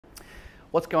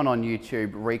What's going on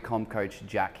YouTube? Recomp coach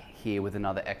Jack here with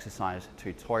another exercise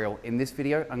tutorial. In this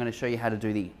video, I'm going to show you how to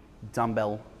do the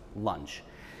dumbbell lunge.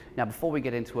 Now, before we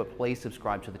get into it, please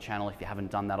subscribe to the channel if you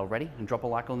haven't done that already and drop a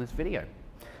like on this video.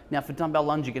 Now, for dumbbell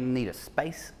lunge, you're going to need a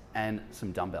space and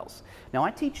some dumbbells. Now,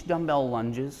 I teach dumbbell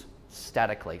lunges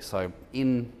statically, so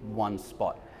in one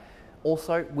spot.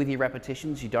 Also, with your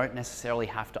repetitions, you don't necessarily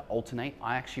have to alternate.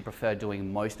 I actually prefer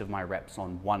doing most of my reps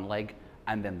on one leg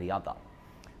and then the other.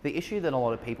 The issue that a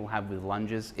lot of people have with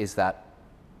lunges is that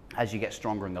as you get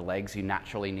stronger in the legs, you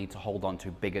naturally need to hold on to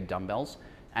bigger dumbbells,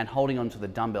 and holding onto the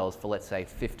dumbbells for, let's say,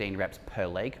 15 reps per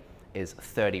leg is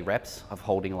 30 reps of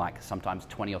holding like sometimes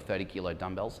 20 or 30 kilo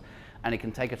dumbbells, and it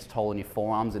can take its toll on your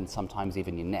forearms and sometimes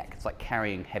even your neck. It's like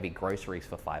carrying heavy groceries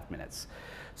for 5 minutes.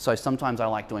 So sometimes I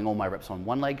like doing all my reps on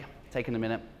one leg, taking a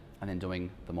minute, and then doing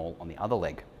them all on the other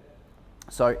leg.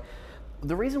 So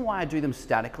the reason why I do them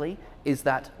statically is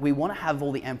that we want to have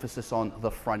all the emphasis on the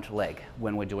front leg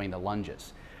when we're doing the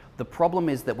lunges. The problem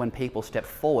is that when people step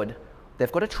forward,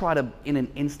 they've got to try to, in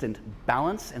an instant,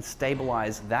 balance and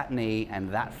stabilize that knee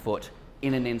and that foot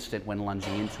in an instant when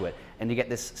lunging into it. And you get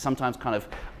this sometimes kind of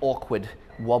awkward,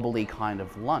 wobbly kind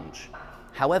of lunge.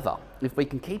 However, if we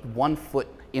can keep one foot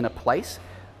in a place,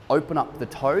 open up the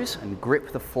toes and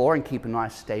grip the floor and keep a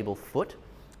nice stable foot.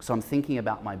 So I'm thinking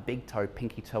about my big toe,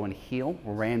 pinky toe, and heel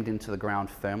rammed into the ground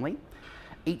firmly.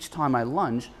 Each time I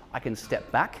lunge, I can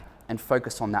step back and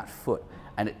focus on that foot,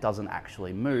 and it doesn't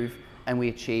actually move, and we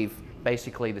achieve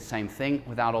basically the same thing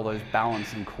without all those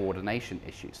balance and coordination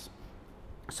issues.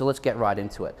 So let's get right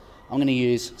into it. I'm going to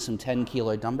use some 10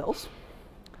 kilo dumbbells.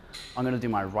 I'm going to do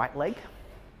my right leg,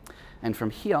 and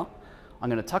from here, I'm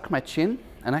going to tuck my chin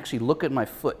and actually look at my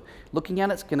foot. Looking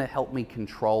at it's going to help me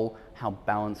control how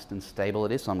balanced and stable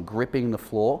it is. So I'm gripping the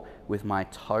floor with my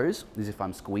toes as if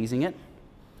I'm squeezing it.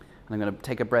 And I'm going to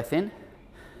take a breath in,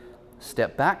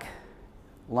 step back,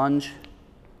 lunge,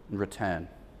 and return.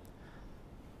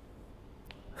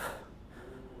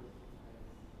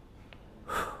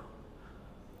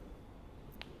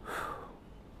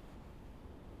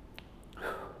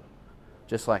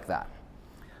 Just like that.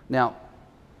 Now,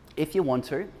 if you want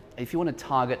to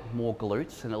target more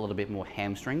glutes and a little bit more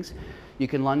hamstrings, you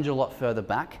can lunge a lot further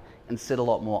back and sit a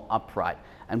lot more upright.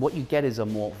 And what you get is a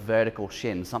more vertical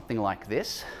shin, something like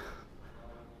this,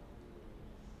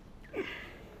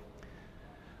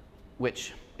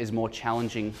 which is more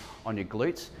challenging on your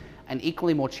glutes and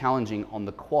equally more challenging on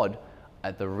the quad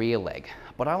at the rear leg.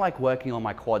 But I like working on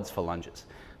my quads for lunges.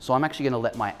 So I'm actually going to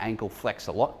let my ankle flex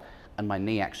a lot and my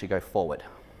knee actually go forward.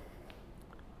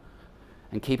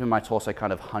 And keeping my torso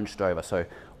kind of hunched over, so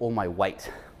all my weight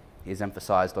is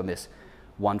emphasized on this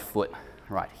one foot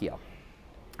right here.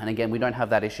 And again, we don't have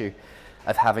that issue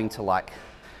of having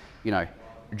to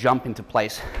jump into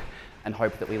place and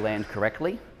hope that we land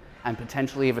correctly, and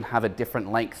potentially even have a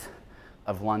different length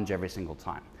of lunge every single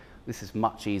time. This is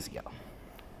much easier.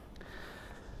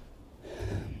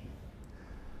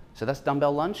 So that's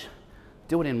dumbbell lunge.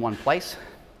 Do it in one place,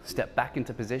 step back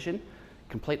into position,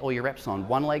 complete all your reps on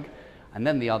one leg, and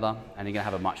then the other, and you're going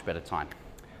to have a much better time.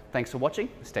 Thanks for watching.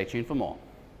 Stay tuned for more.